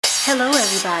Hello,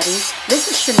 everybody. This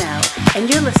is Chanel, and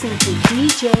you're listening to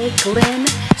DJ Glenn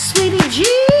Sweetie G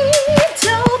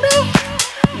Toby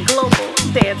Global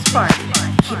Dance Party.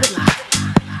 Keep it locked.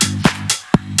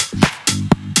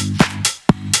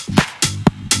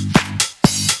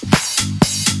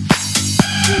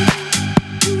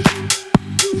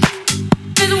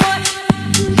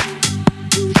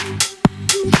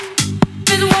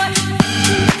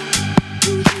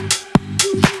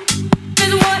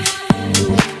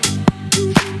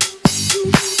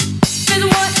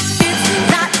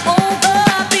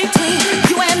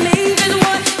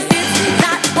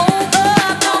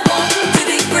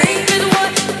 Breathe.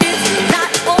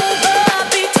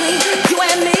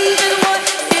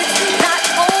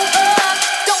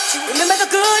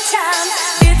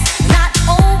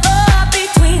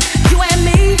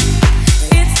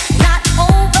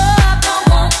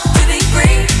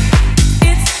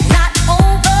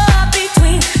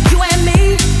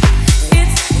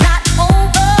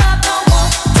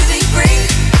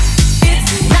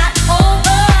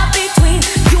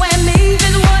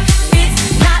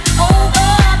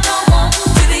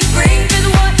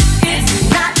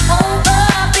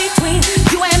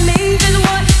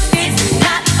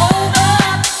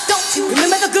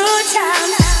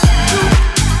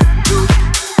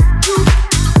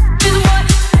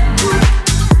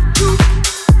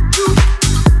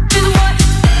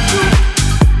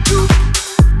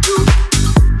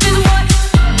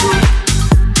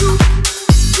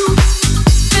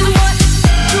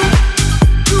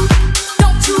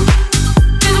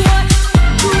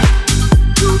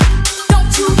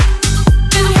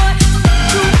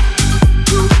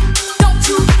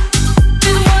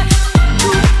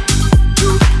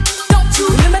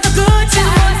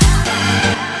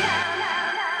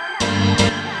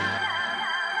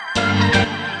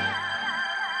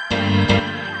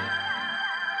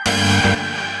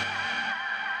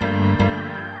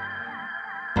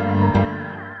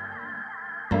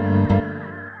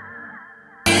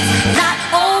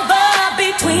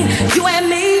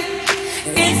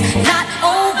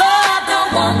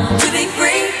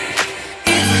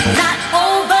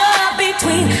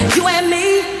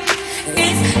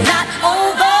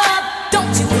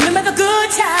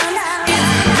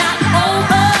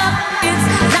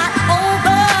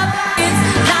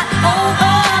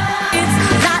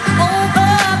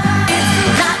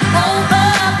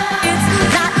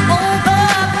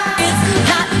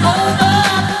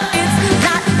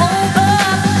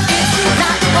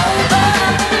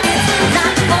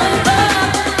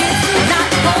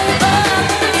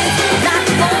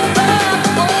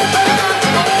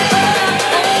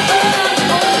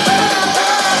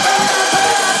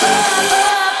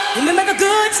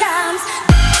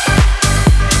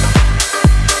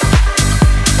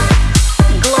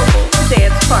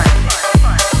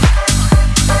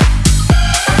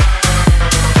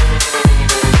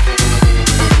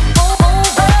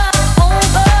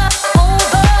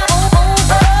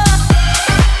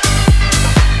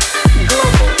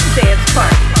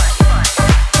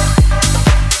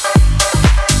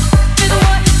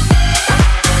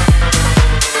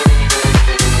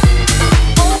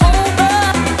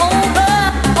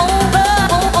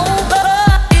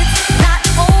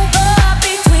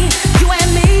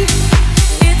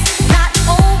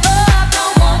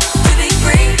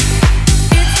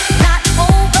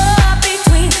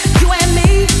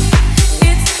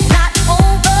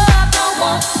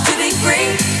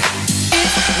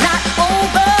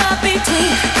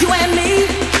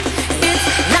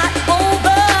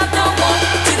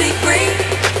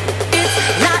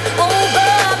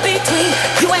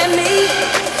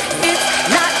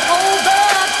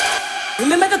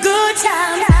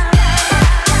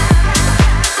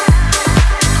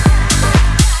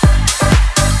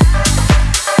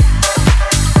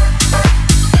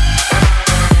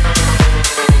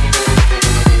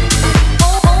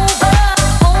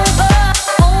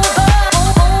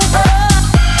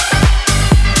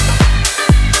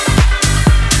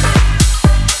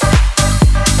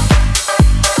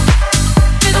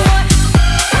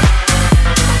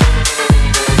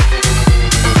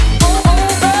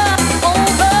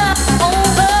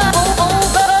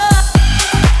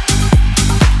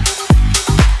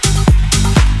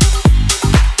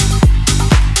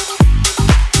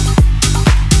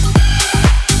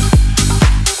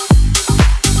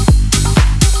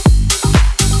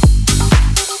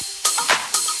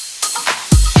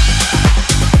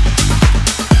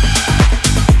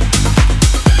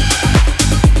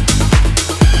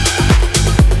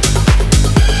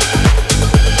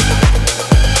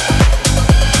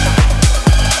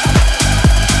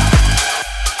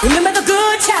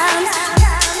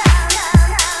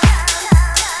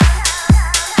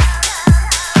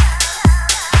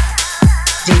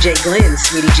 DJ Glenn,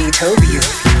 Sweetie G told you.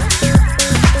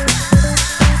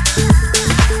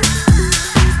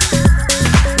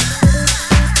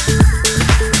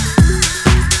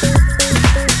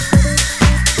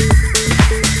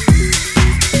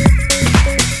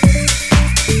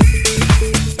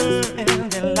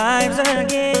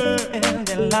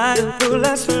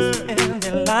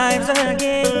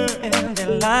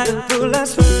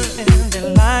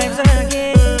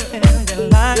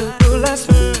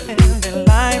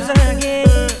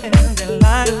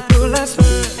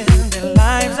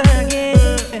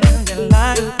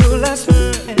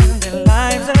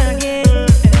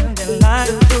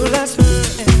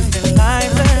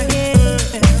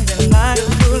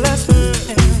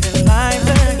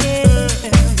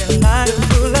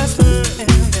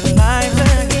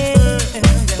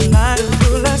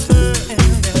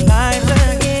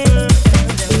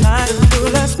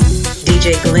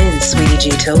 DJ Glenn, Sweetie G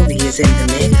Toby is in the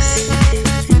mix.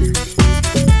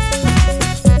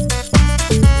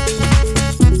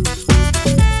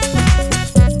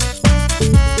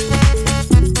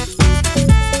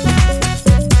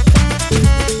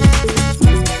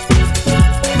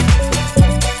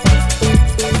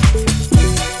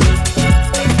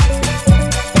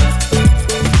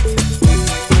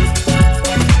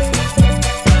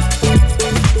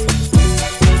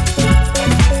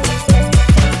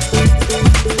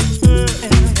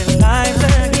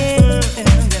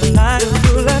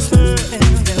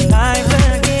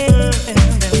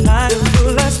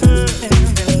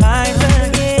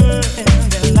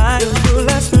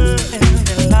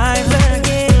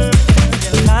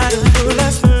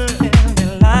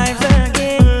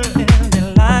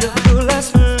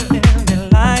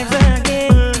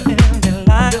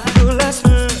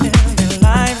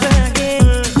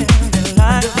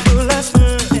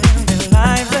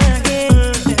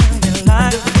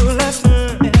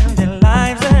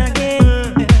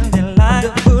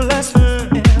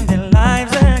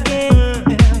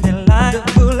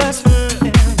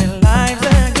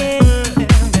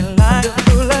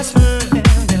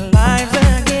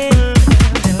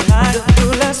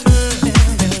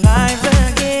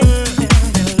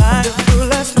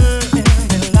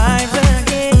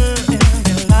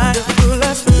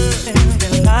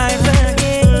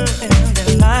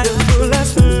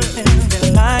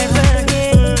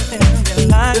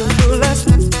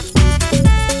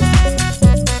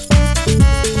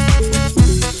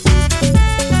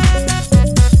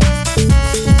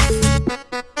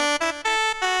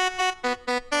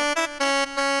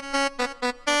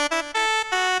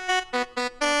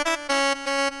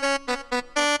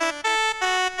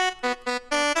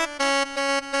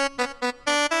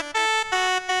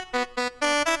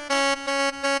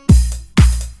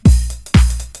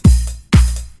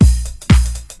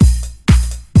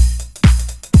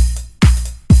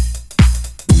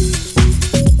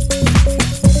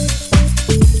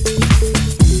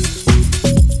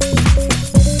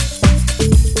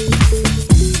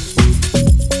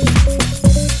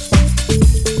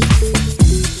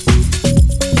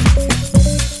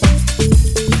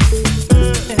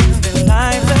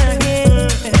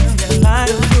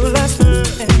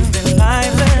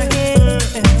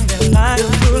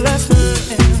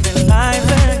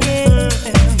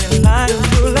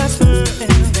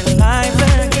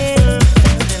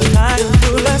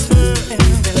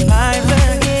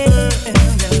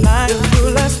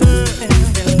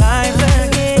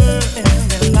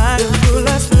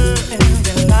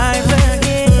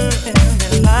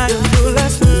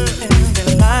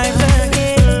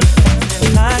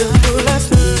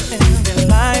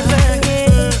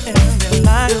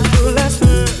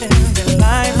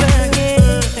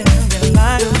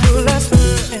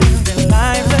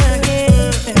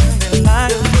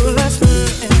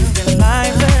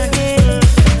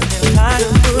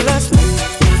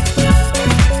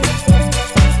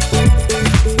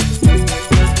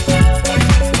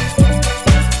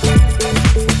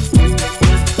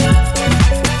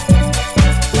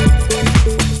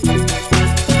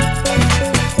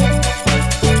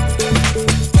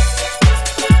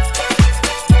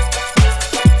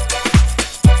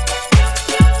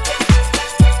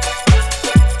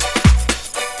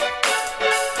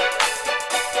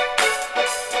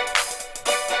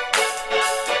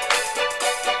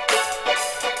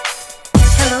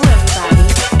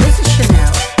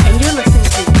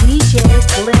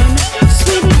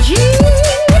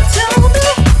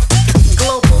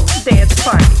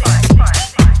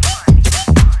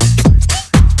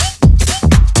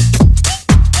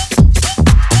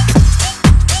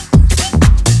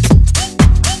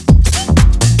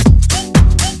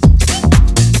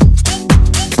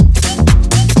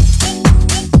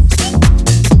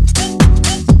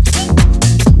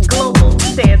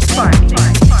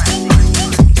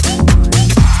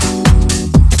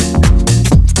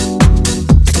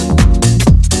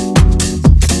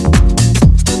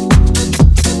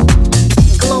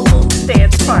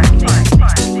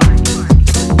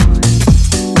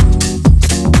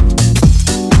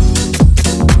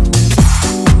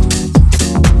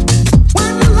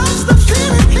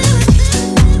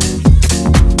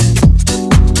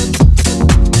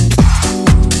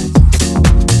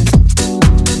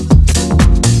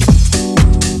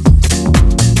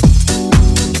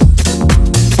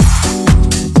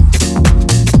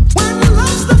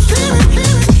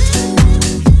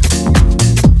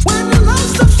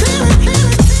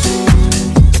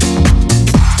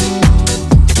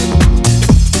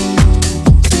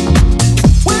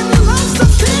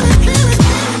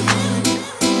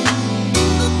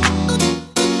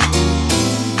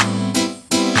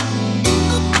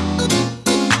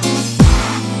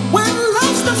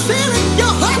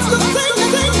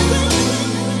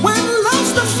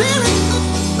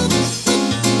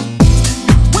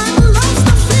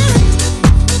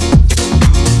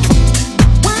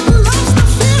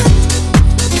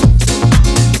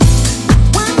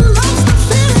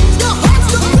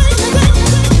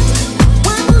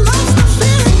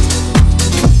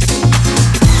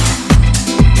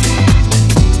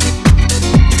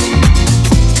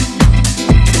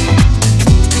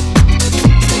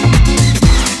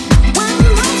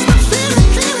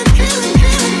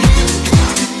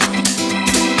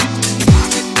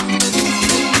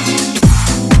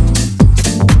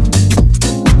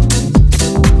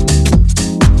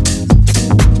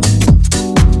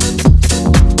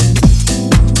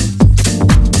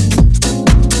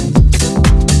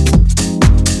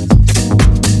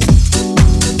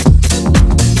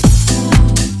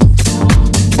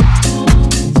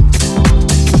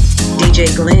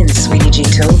 DJ Glenn, Sweetie G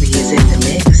Toby is in the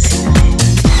mix.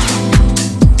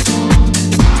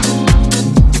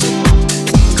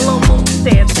 Global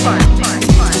Dance Party.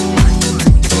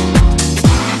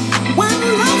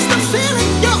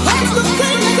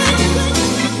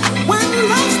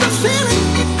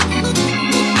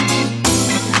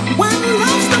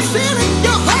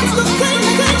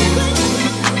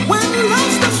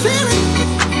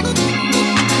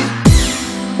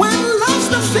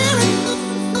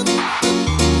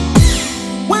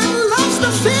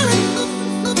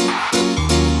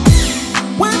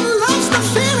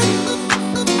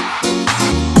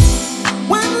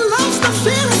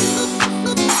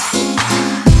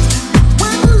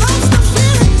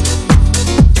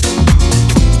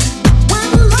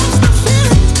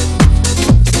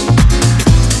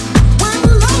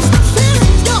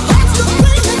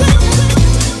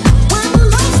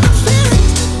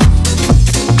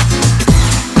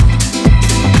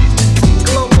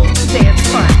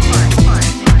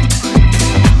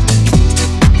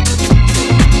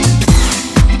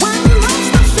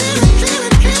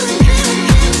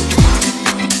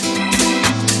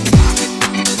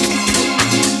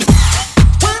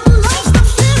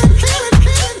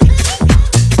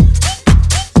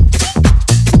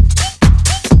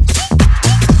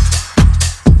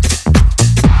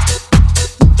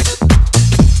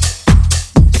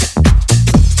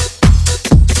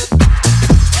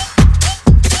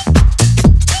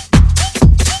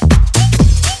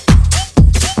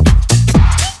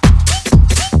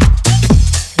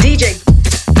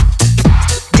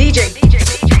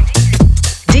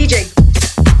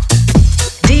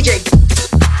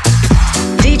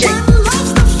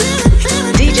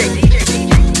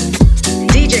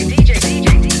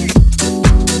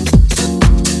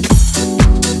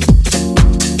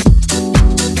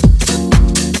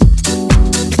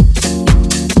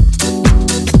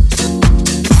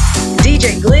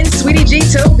 Sweetie G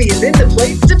Toby is in the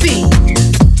place to be.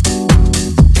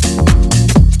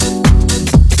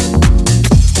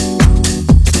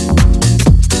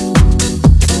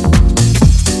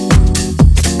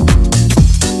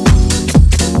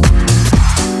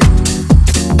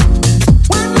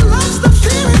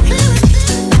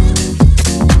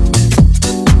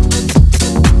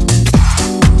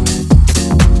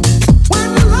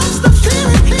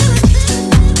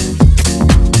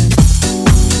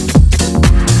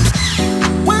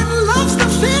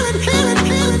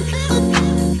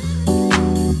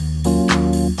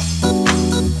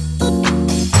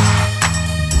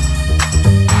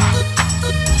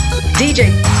 DJ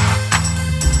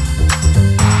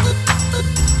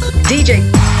DJ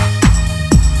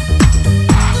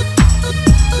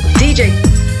DJ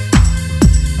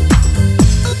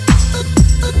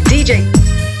DJ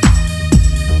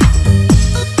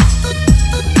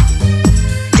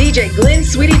DJ Glenn,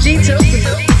 Sweetie G Toby.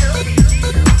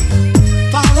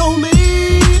 Follow me,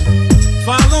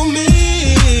 follow me,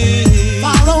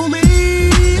 follow me,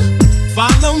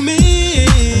 follow me,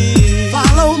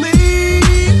 follow me,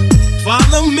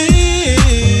 follow me,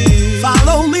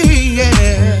 follow me,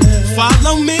 yeah,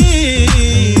 follow me.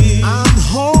 I'm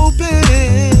hoping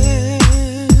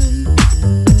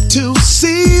to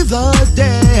see the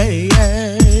day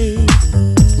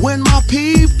when my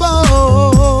people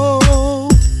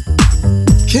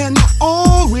can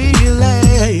all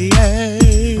relate.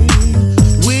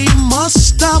 We must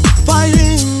stop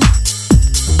fighting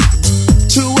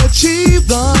to achieve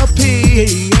the peace.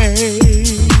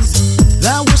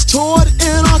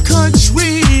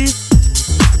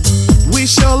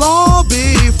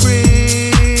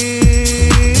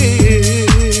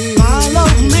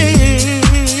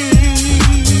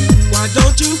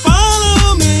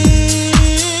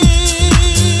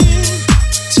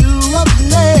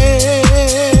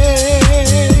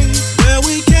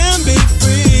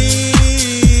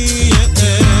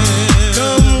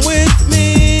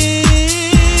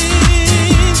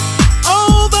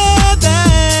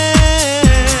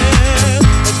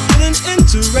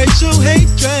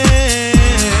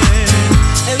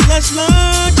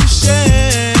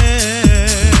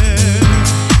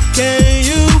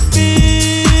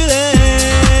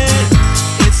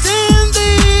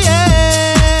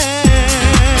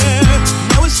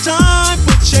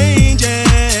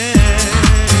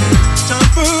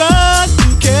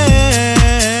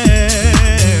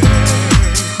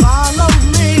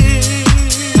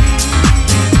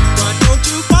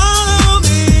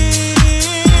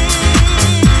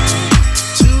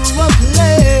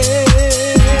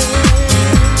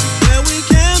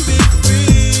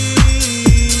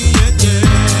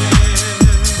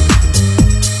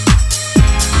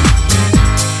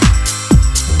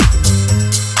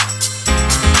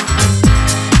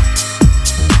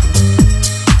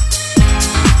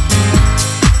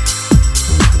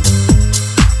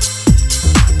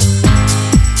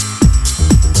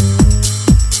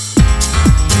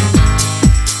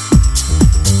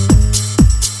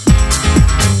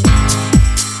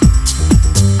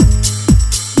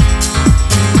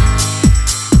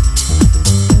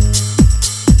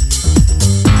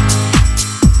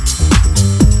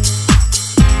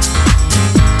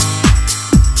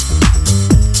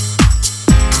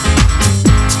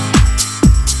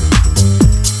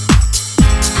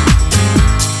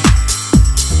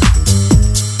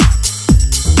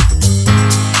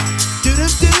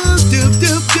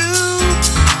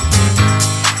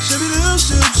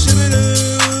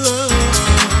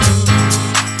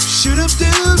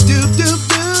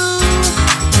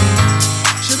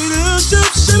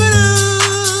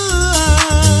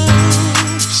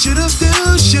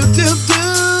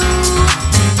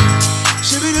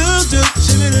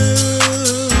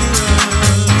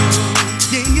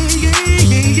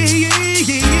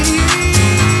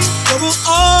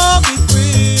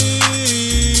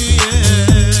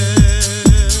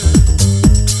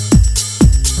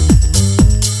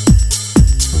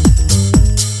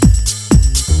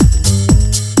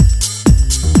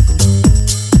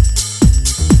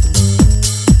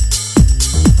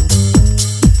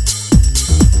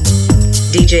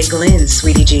 DJ Glenn,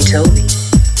 Sweetie G Toby.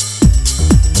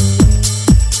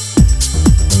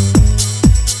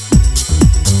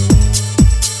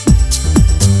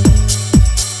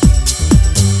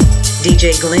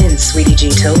 DJ Glenn, Sweetie G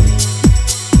Toby.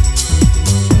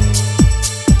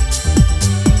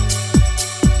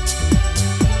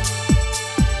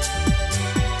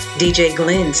 DJ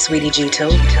Glenn, Sweetie G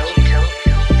Toby.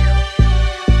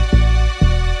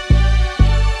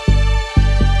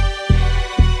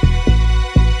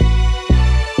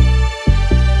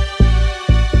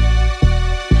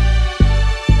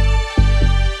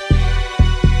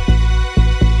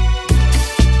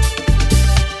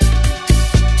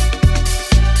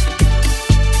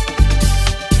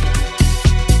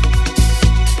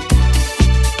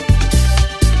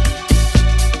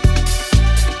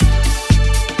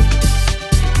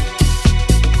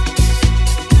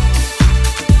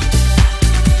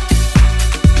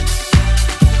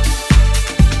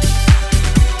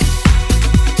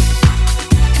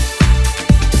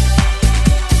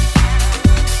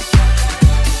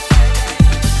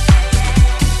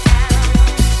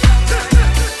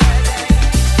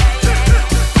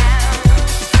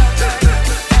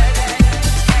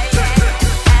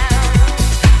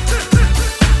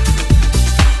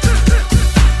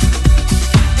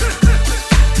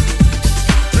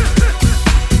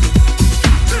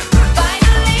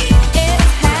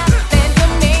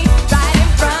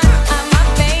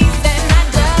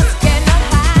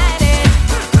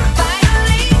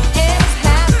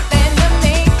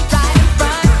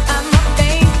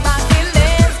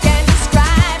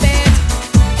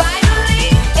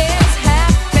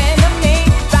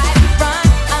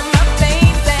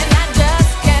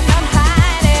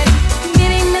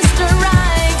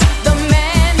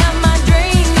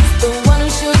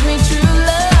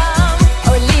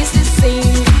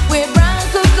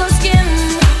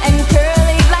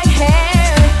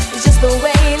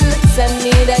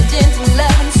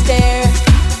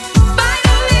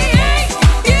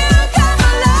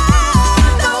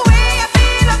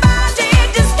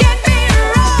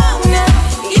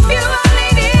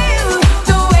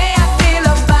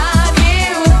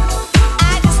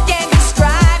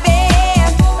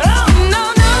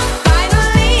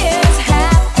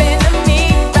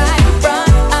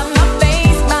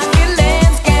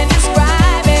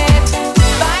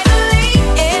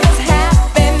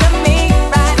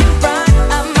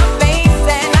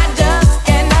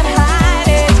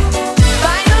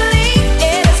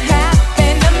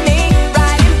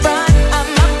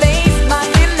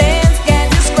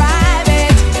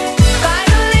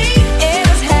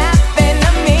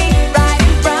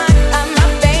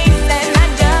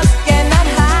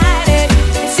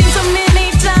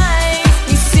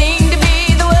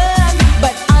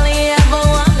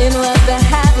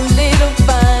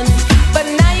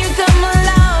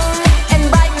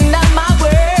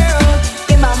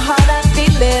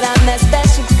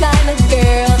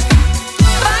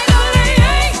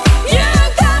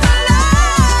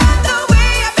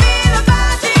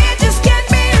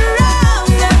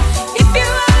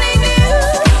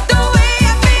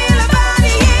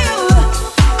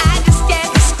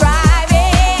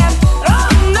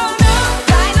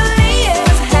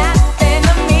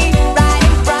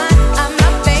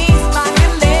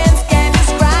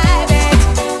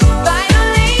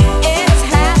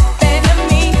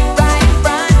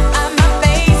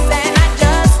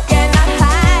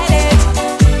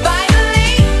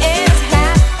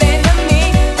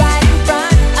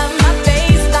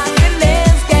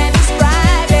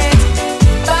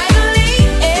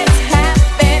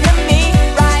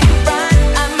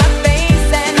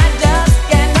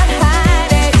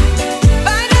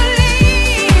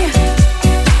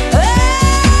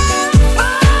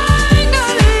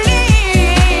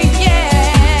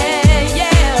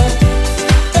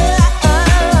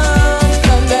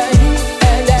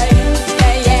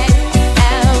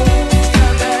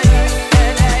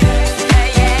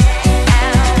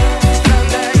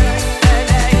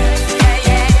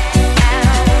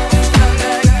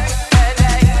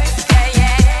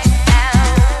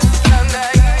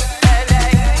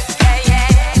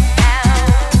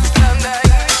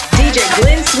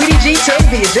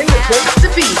 is in the place to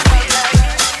be.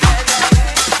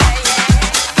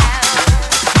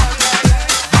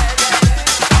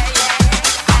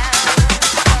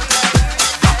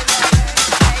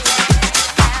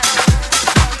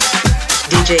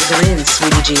 DJ Glenn,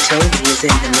 Sweetie G Toby is in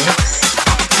the mix.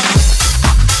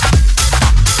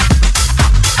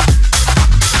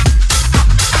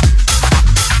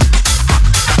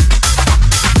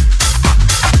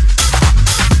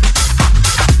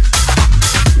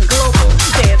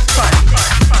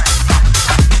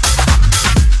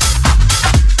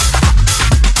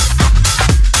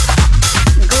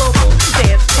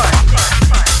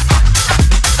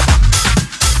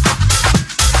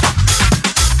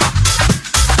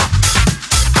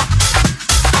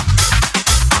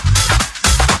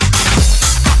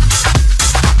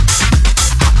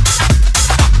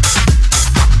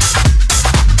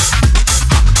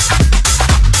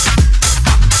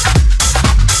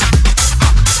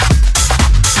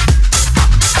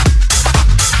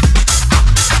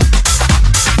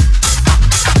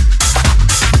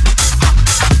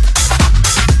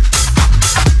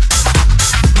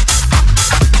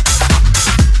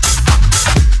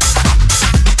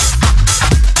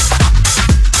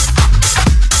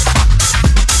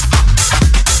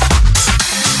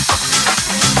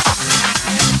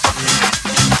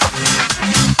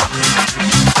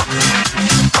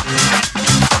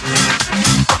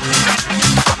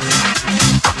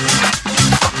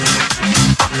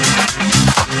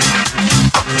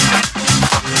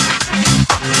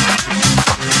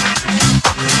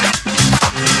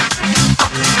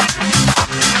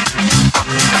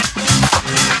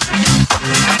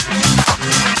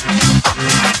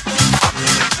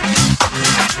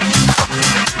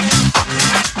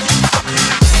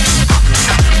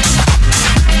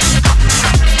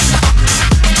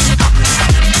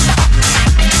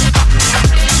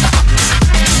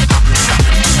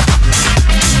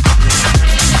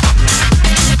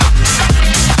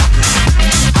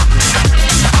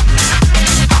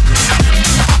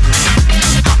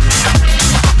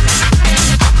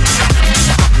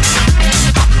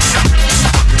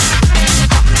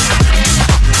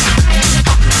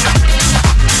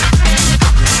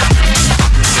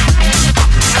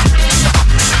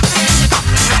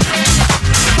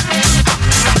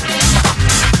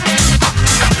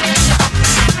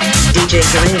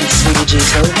 Glenn, Sweetie G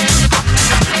Toby.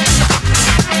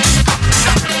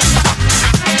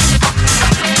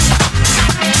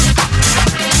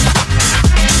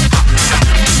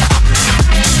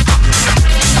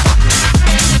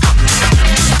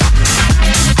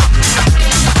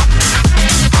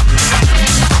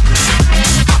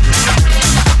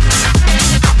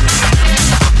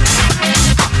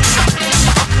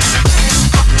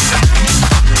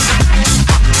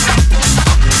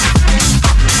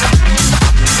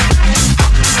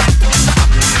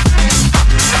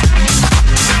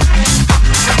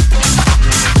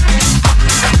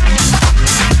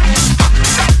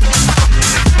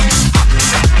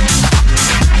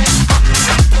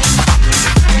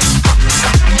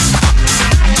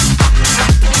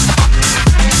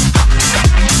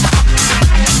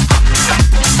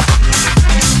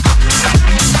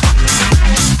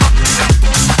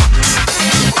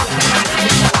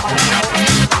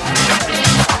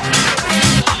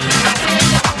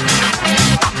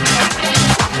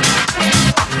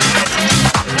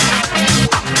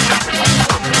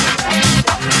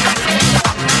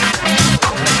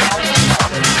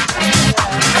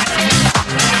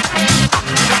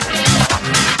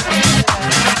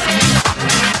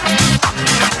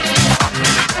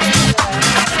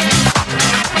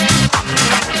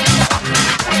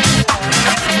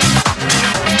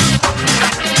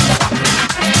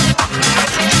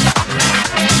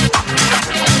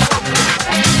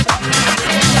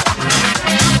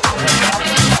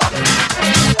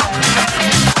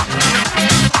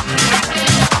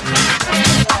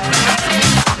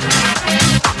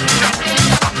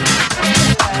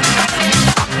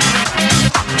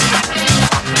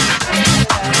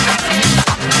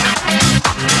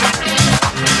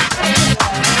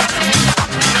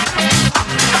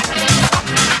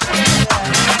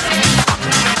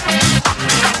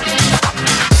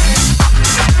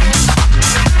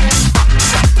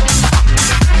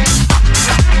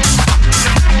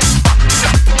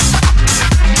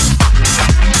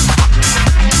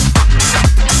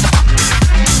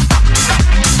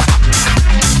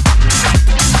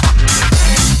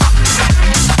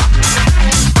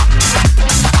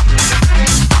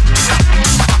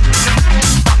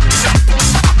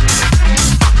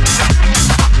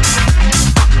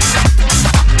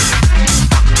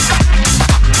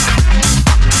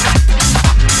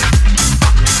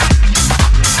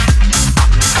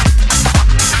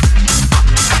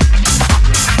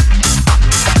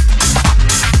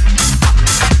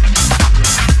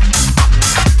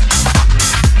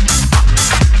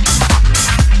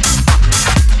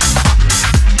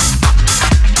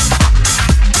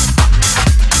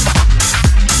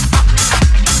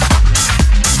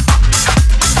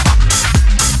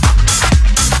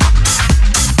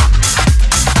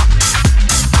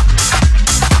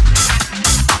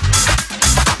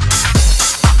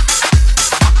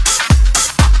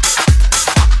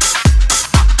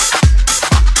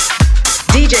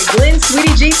 DJ Glenn,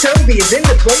 Sweetie G Toby is in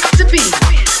the place to be.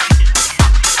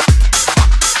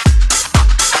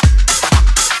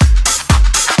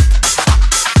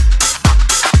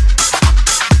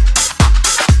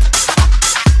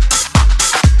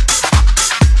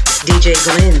 DJ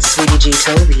Glenn, Sweetie G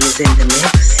Toby is in the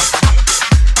mix.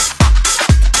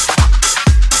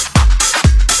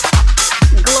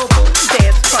 Global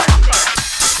Dance Party.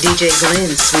 DJ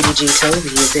Glenn, Sweetie G Toby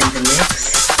is in the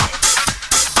mix.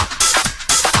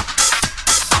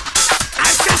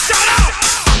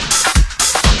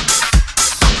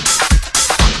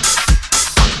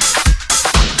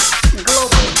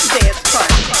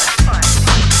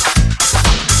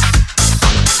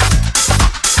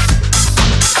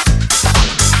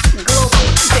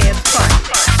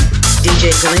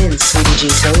 DJ Glenn, Sweetie G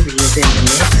Toby is in the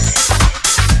mix.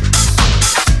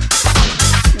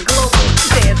 Global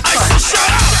Dance Party.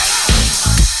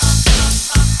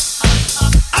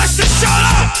 I said shut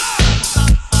up!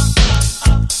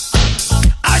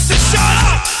 I said shut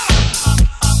up!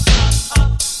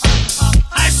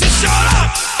 I said shut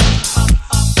up!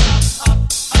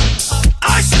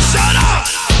 I said shut up!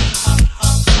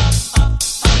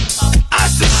 I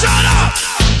said shut up!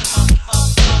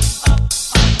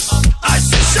 I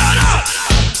said shut up!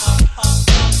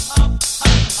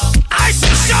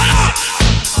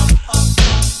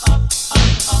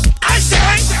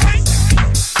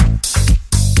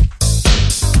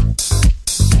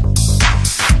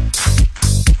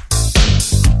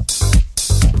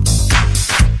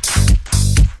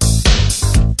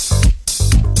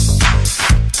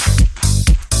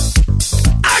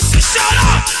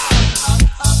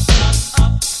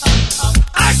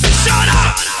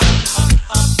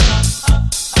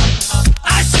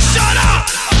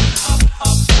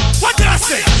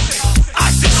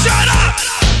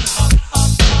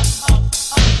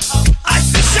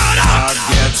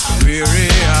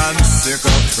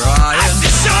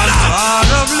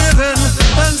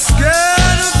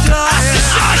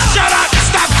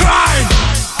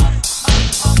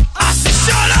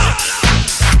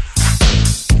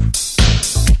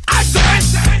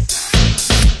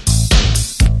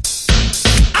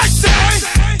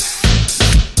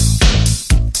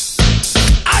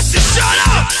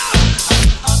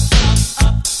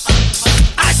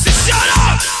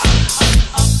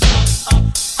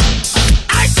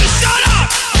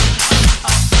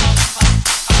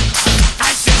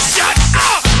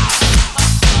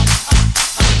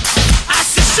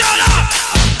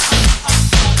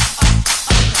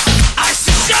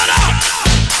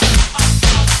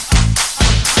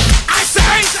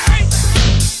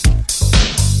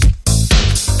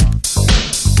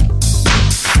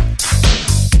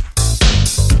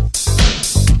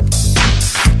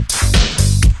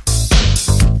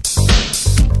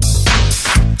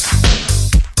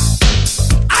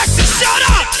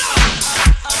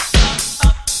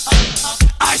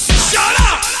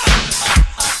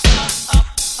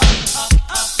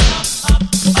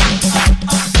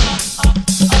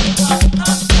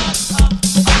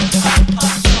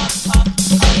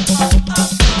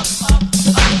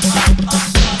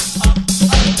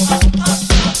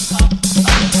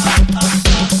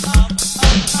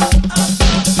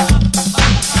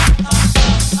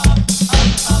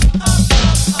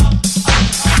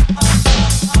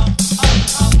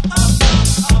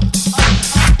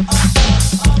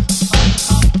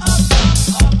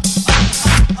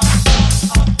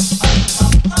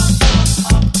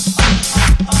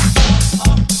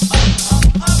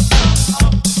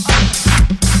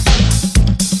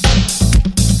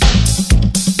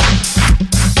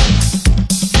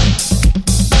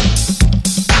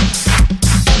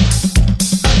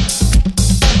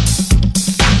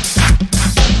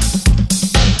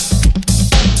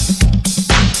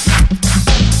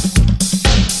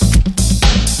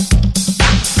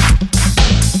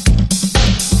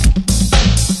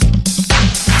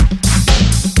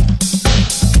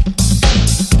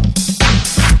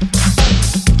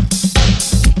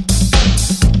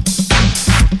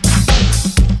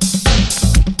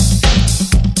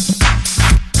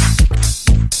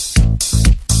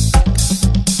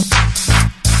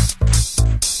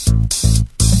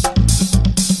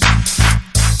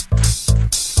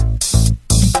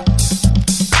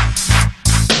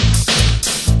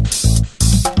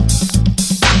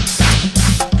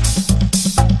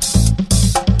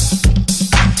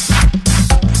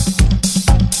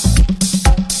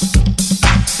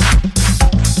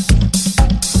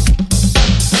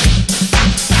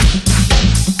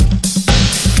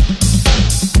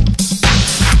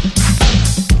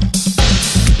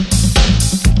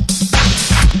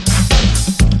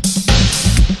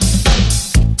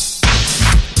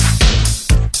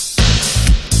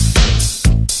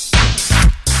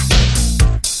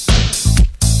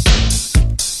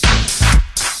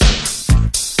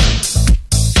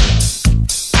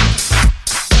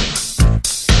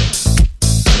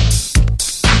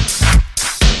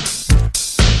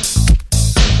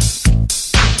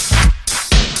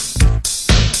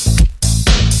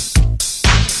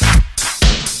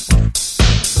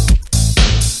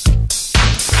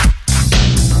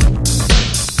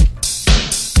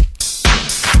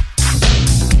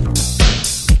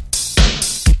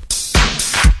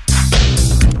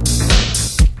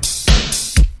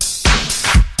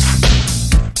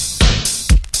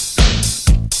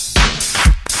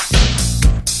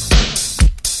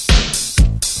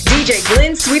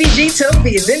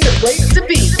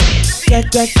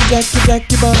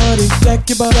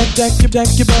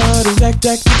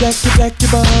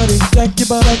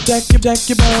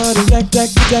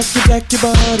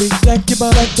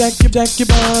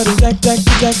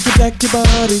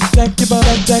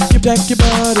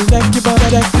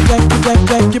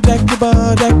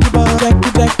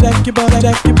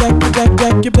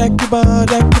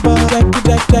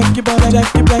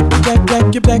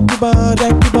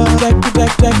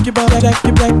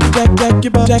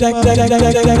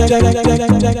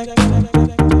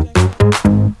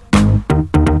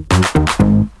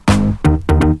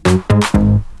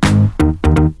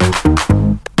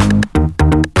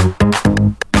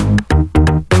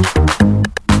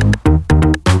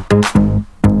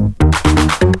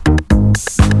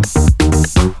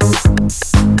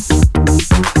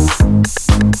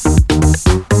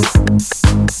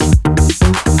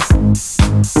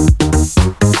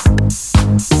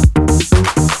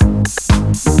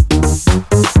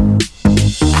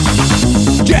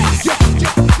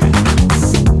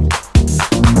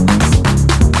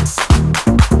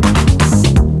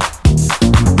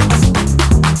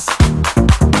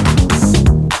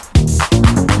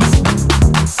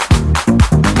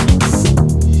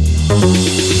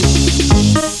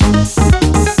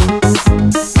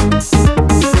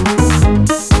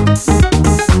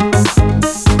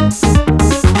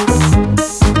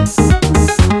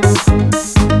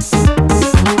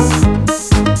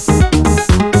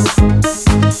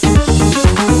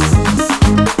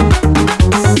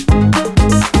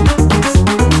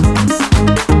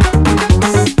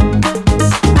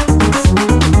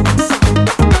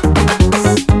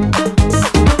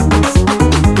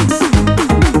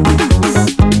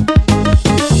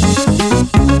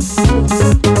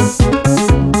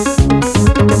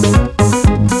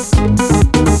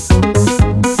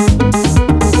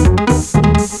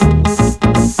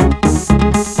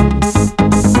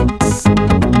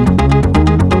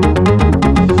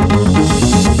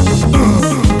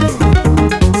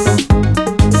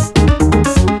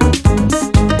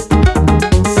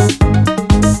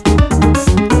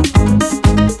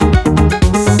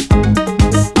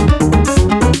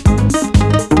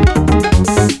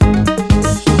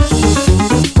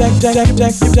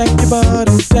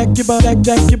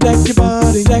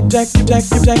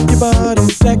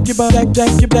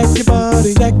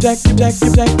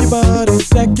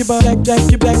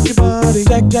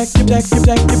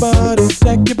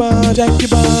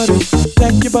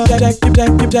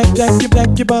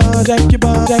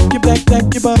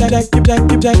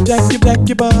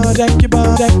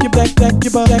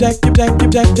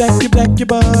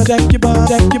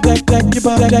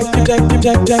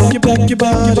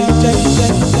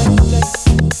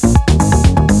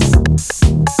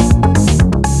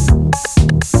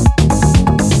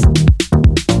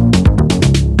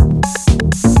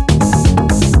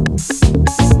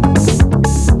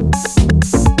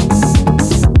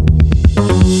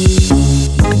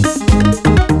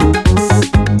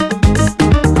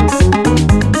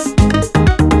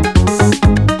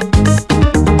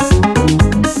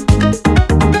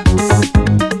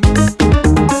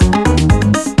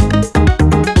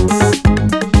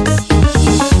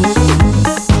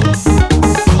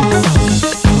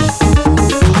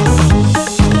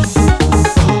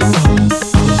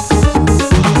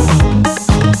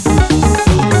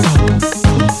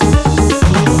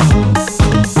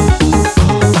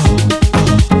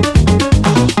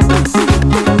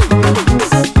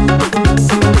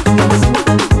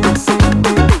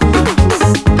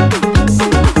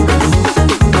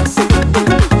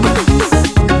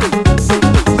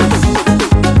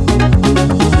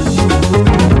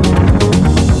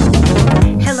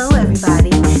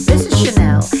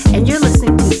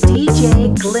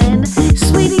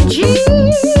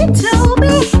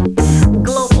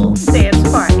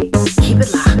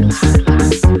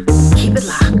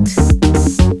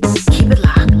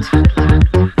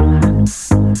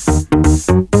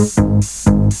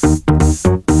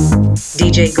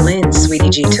 DJ Glenn, Sweetie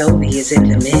G Toby is in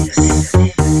the mix.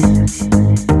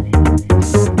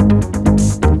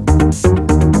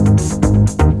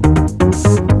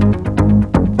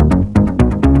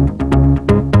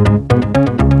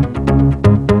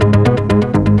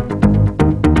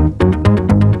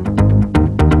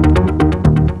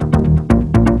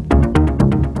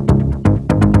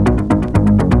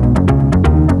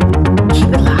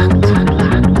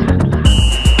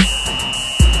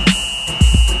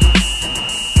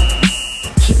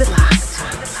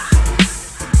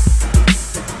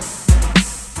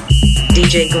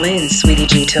 DJ Glenn, Sweetie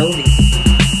G Toby.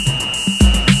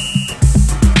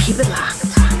 Keep it locked.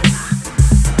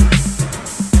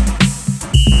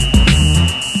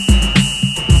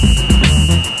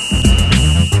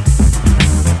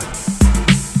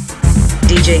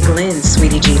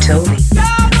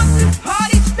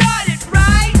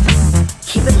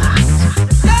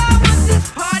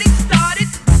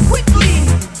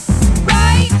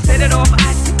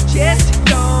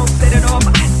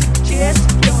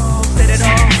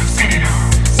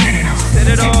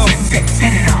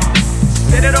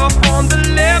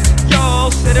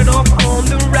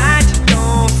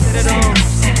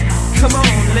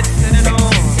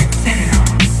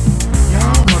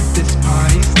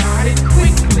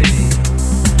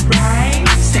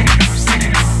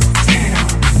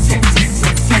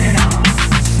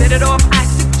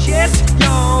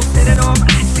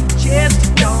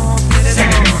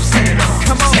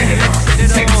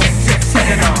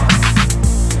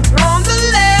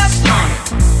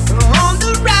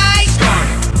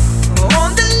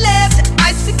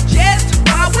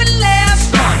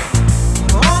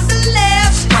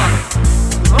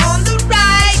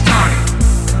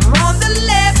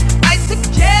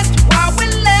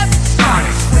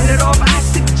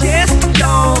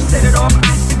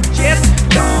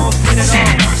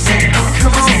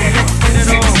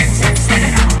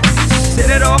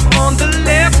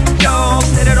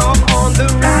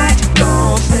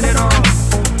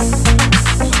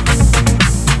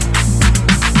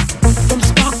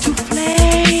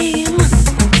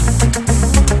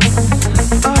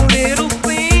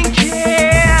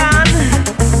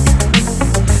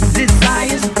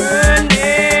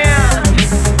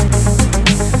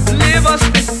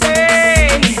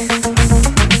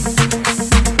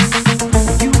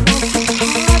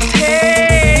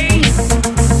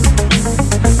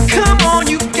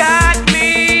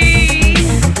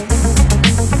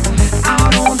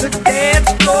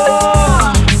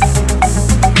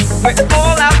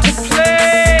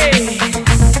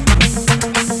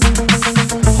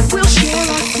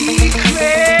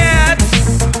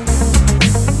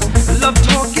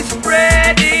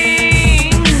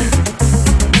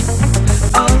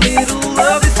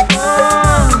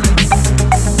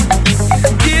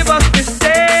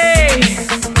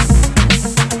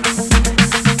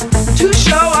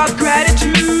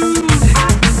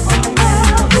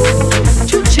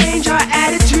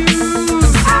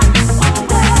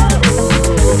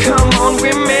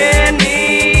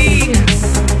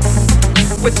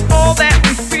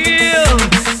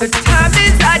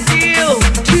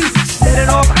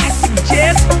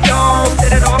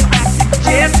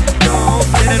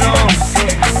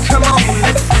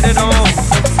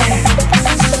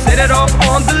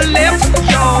 left,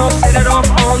 y'all set it off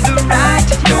on the right,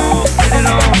 y'all set it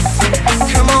on.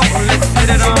 Come on, let's set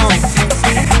it on.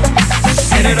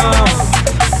 Set it on.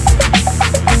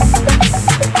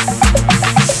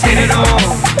 Set it on.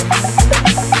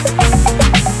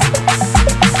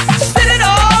 Set it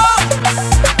on.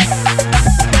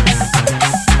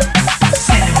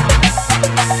 Set it on.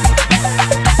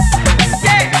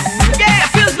 Yeah, yeah,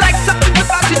 feels like something's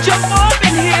about to jump off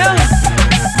in here.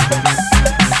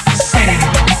 Set it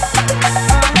on.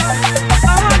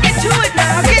 Get to it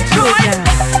now, get to it.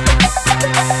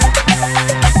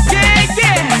 Yeah,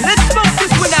 yeah, let's smoke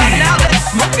this one out now, let's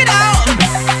smoke it out.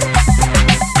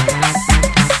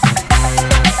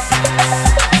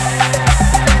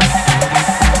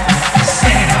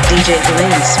 DJ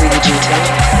Glenn, Sweetie G Tape.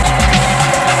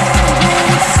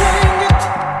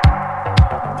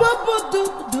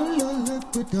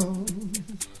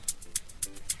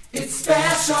 It's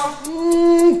special.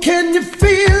 Can you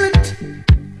feel it?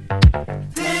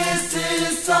 This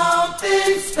is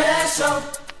something special.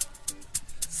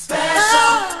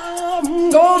 Special. I'm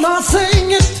gonna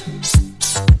sing it.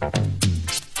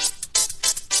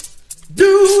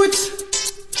 Do it.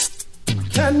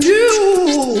 Can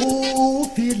you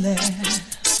feel it?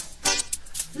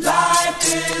 Life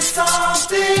is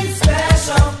something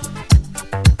special.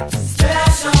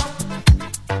 Special.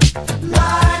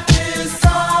 Life is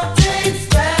something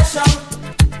special.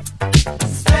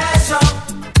 Special.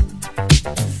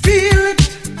 Feel it.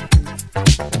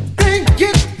 Think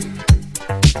it.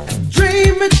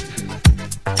 Dream it.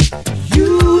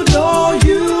 You know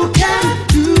you can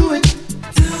do it.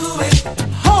 Do it.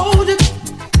 Hold it.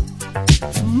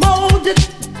 Mold it.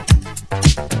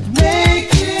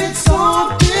 Make it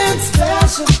something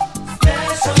special.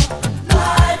 Special.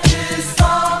 Life is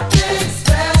something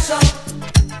special.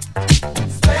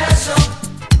 Special.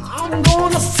 I'm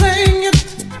gonna sing it.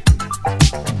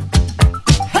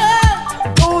 Hey,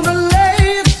 I'm gonna lay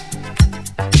it.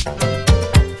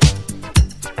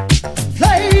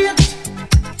 Play it.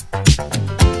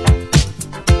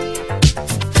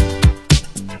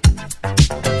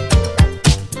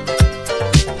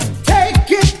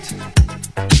 Take it.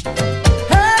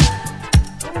 Hey,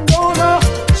 I'm gonna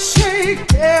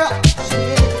shake it.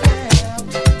 Shake it.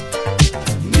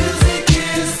 Music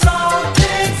is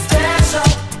something special.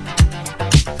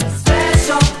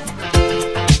 Special.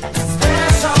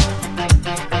 Special.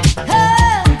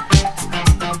 Hey,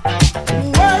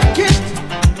 work it.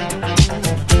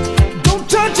 Don't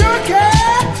touch your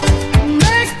cat.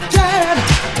 Make that.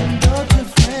 Don't you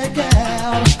fake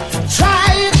out.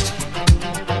 Try it.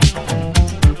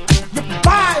 You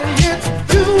buy it.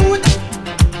 Do it.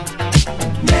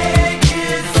 Make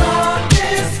it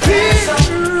something special.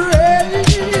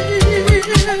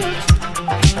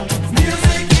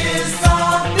 Music is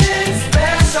something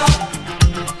special.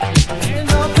 Ain't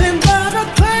nothing but a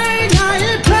thing. I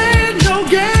ain't playing no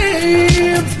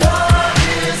games. Love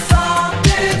is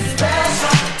something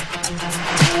special.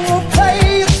 Oh, play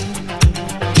it.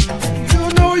 You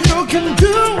know you can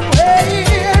do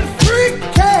it. Freak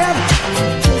it.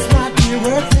 Just might be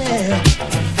worth it.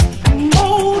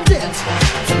 Mold it.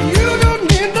 You don't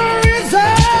need no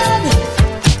reason.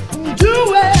 Do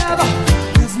it.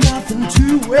 There's nothing to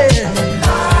it.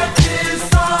 Life is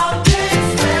something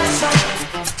special.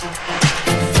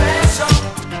 Special.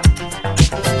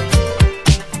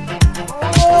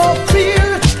 Oh, feel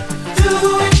it. Do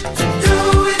it. Do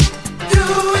it. Do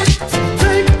it.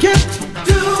 Think it.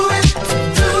 Do it.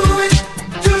 Do it.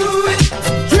 Do it.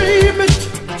 Dream it.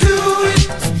 Do it.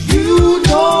 You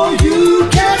know you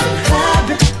can have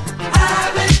it.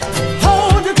 Have it.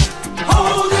 Hold it.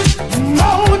 Hold it.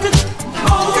 Mold it.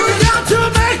 Mold it. You got to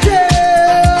make it.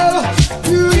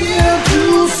 You into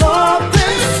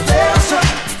something special.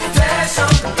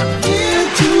 Special.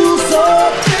 Into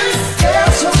something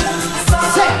special.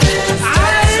 Say, I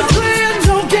ain't playing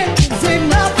no games. Ain't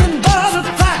nothing but a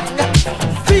thing.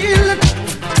 Feel it.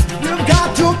 You've got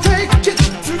to take it.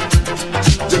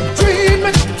 To dream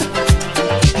it.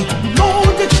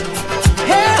 Mold it.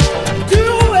 Yeah, do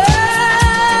it.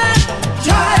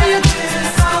 Try it.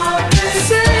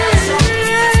 See it.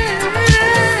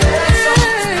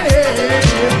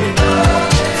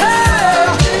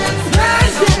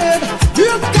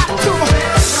 You've got to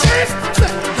shift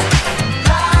it.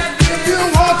 If you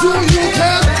want to, you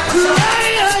can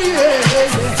play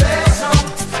it.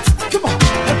 Come on,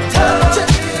 touch it.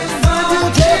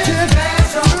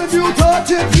 When you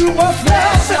touch it, you must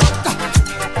love it.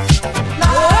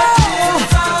 Oh,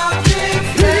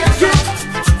 pick it.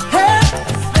 Hey,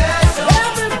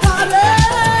 everybody,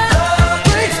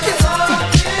 break it.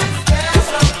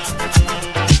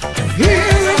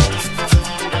 Hear it.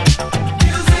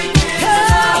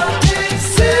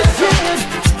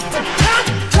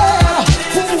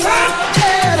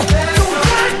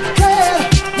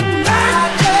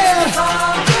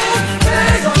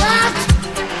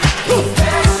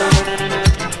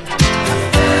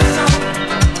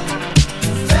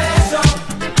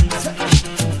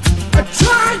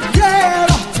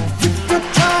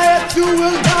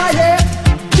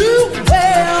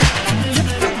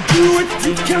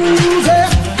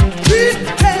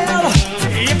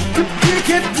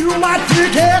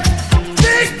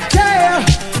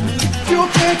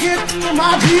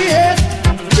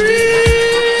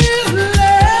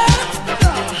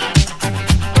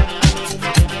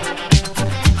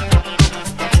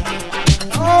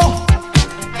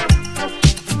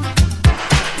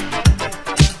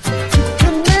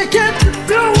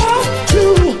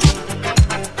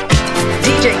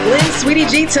 Glenn Sweetie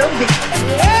G Toby.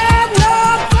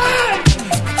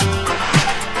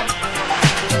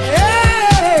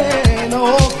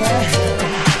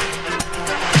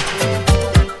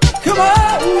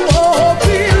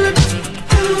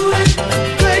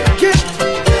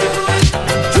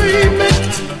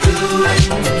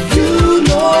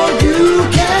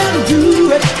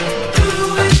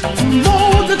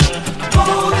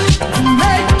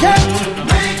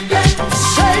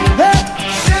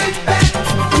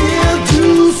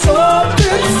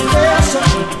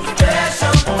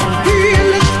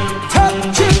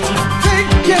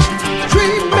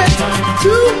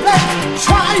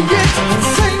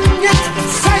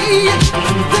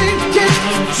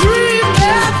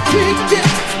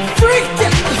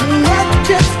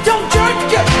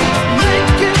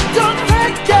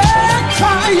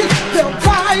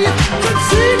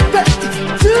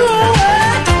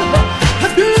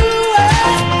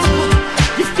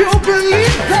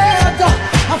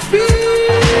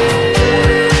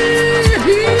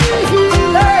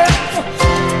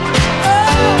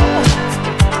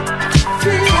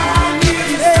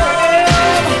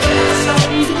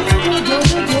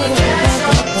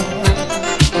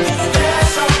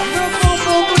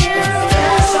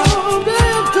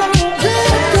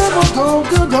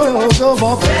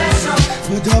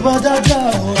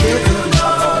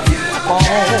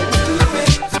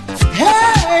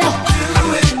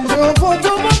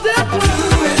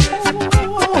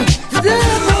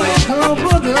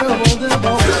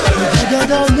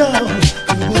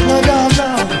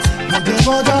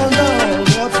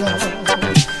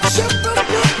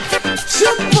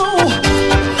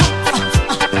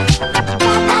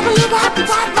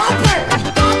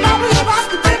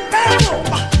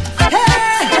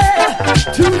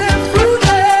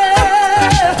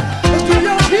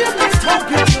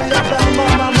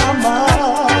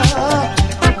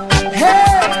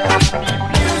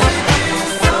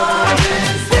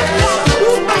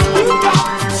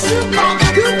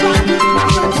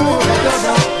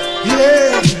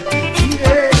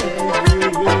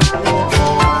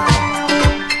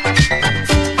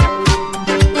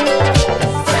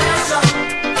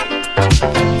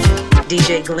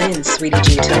 DJ Glenn Sweetie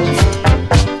G Toby.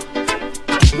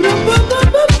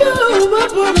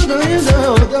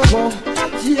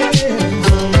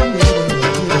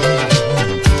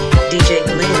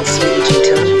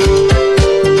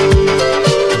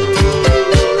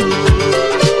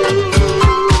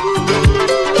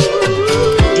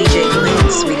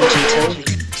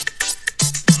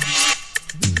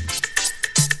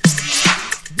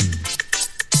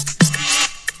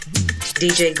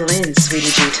 DJ Glenn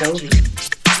Sweetie G Toby.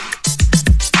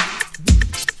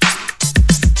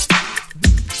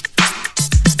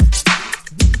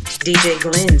 DJ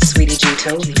Glenn Sweetie G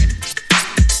Toby.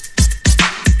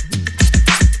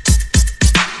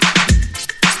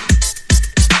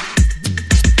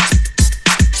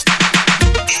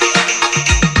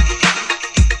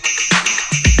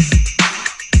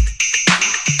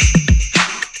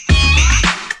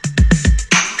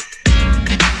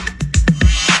 DJ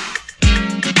Glenn Sweetie G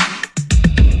Toby.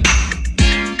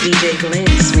 DJ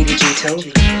Glenn Sweetie G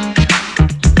Toby.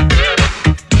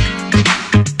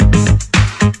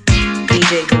 DJ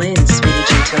Glenn Sweetie G Toby. DJ Glenn Sweetie G Toby. DJ Glenn Sweetie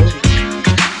G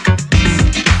Toby.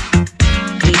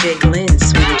 DJ Glenn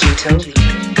Sweetie G Toby.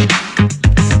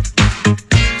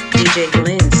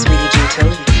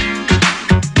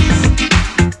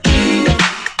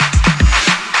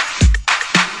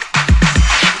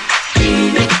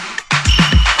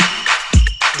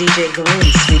 DJ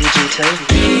Glenn Sweetie G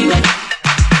Toby.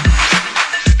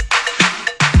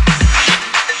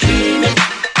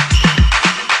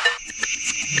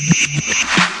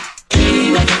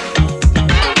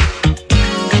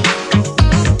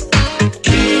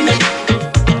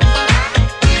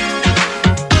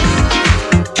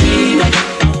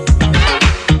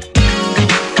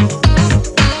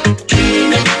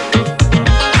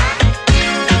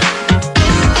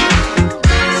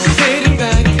 Sitting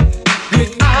back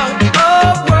without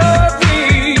a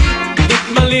worry.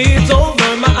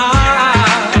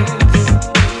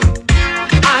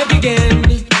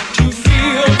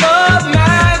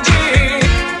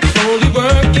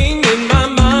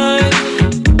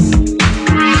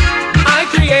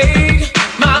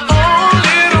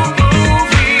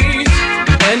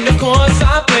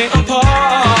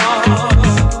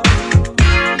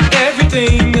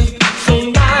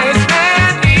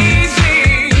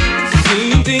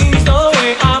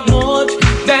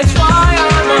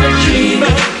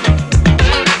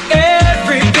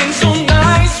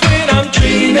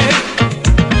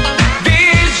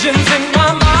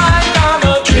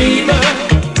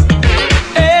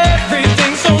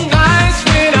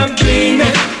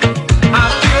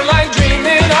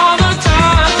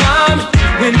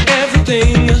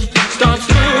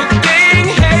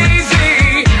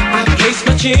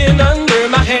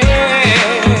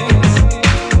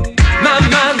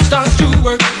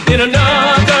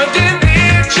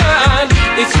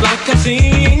 like I'm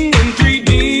seeing in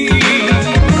 3D.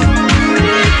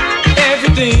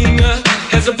 Everything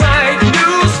has a bright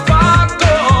new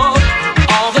sparkle.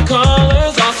 All the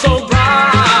colors are so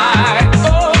bright.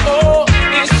 Oh, oh,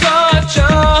 it's such a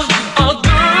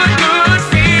good, good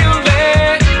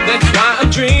feeling. That's why I'm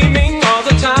dreaming all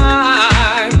the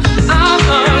time. I'm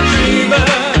a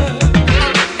dreamer.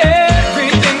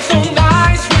 Everything's so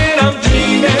nice when I'm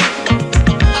dreaming.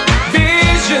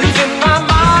 Visions in my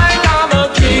mind. I'm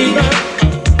a dreamer.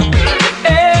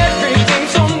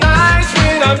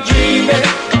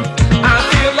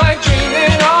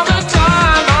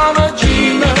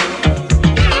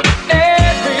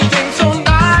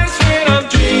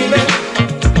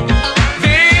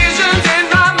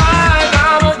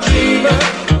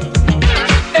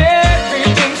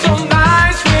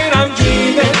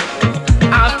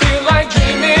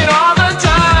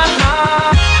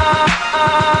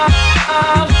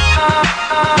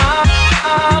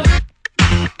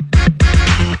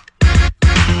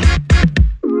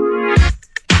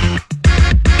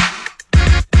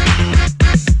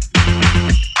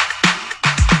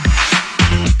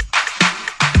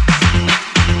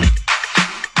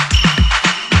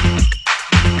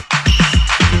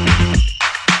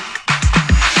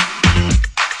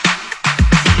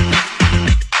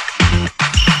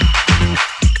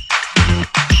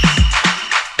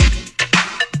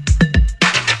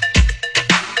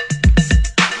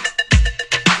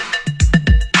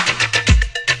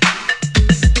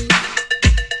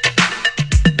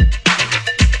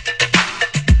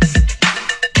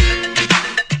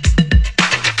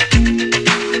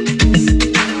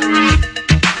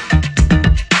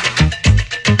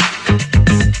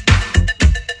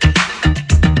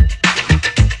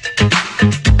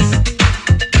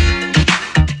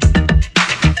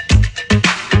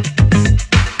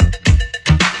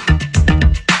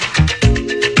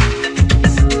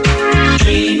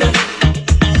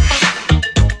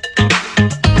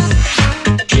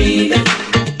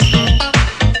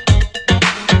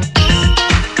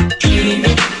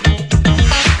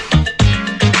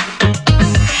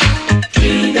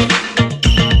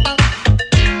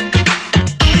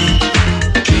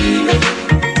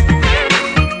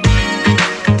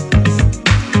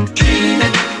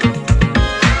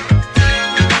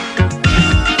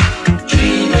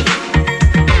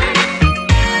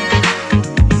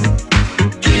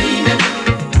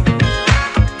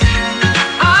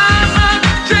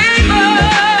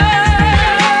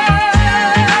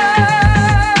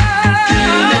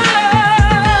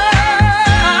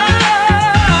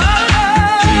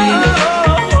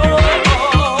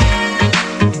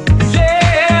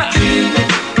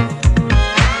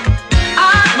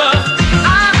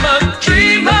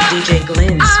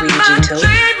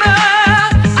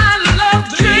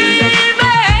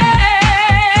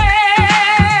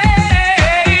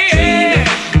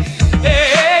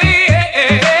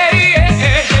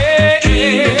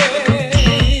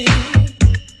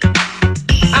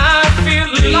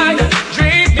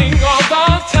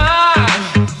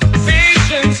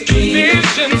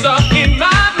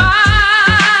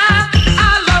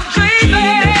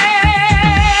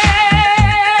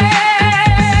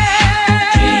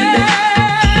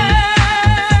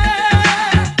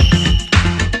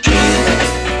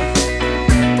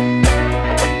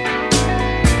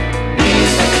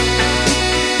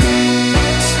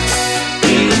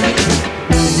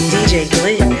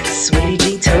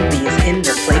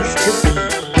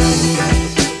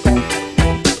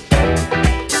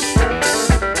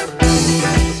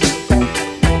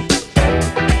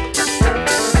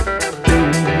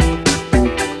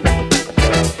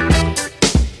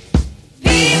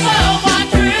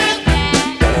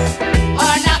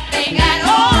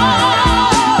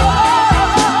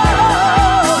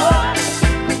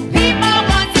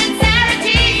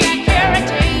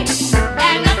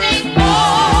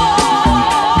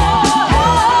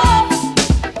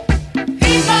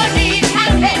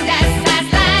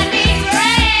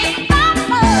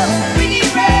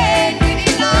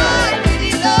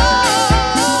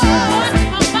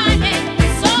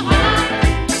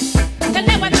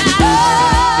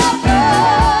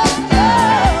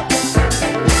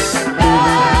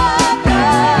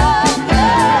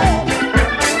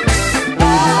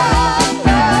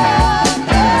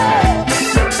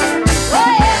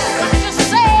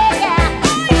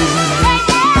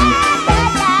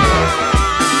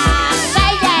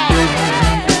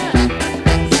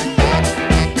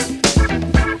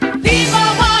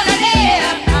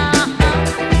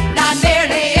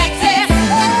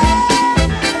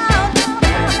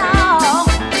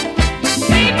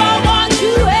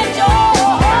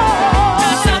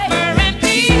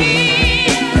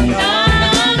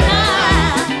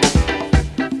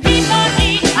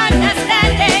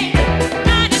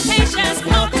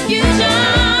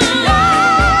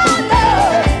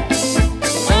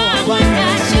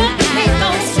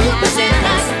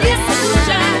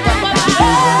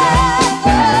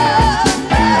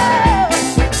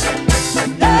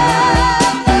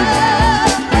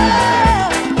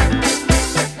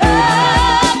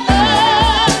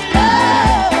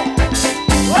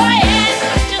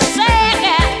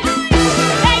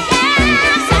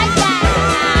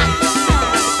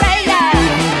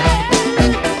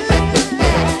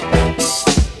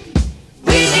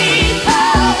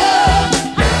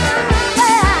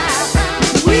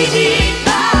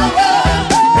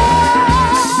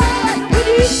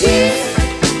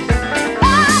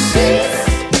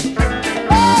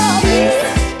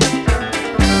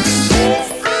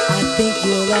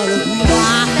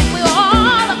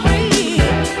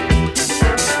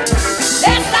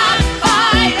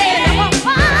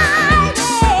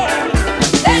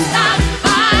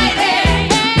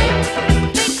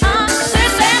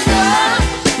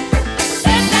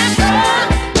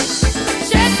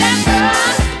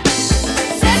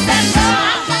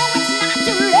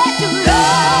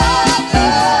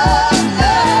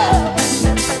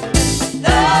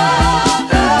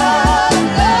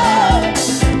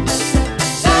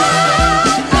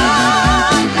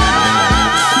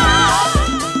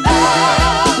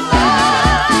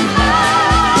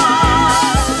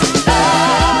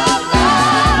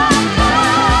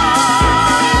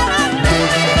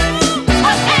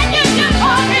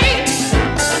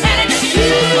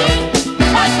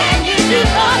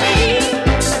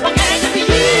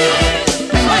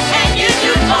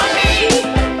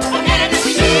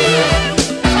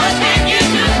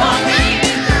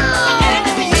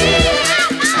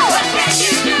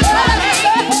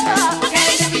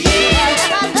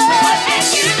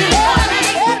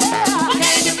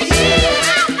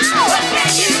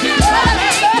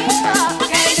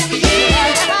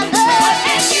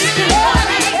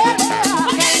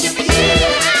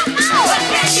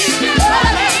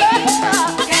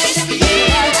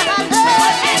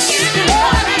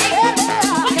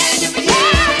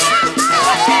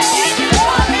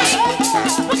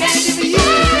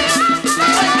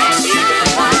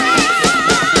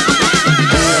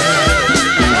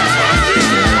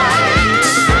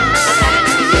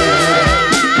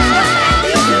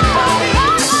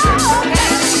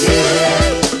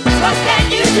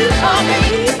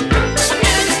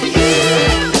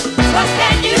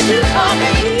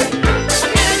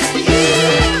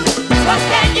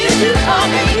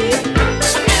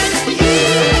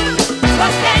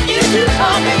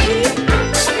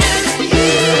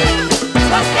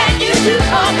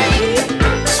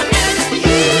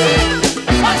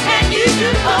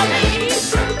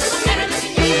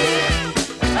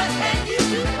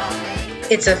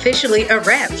 It's officially a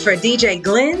wrap for DJ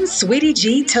Glenn Sweetie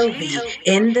G Toby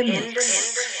in the mix.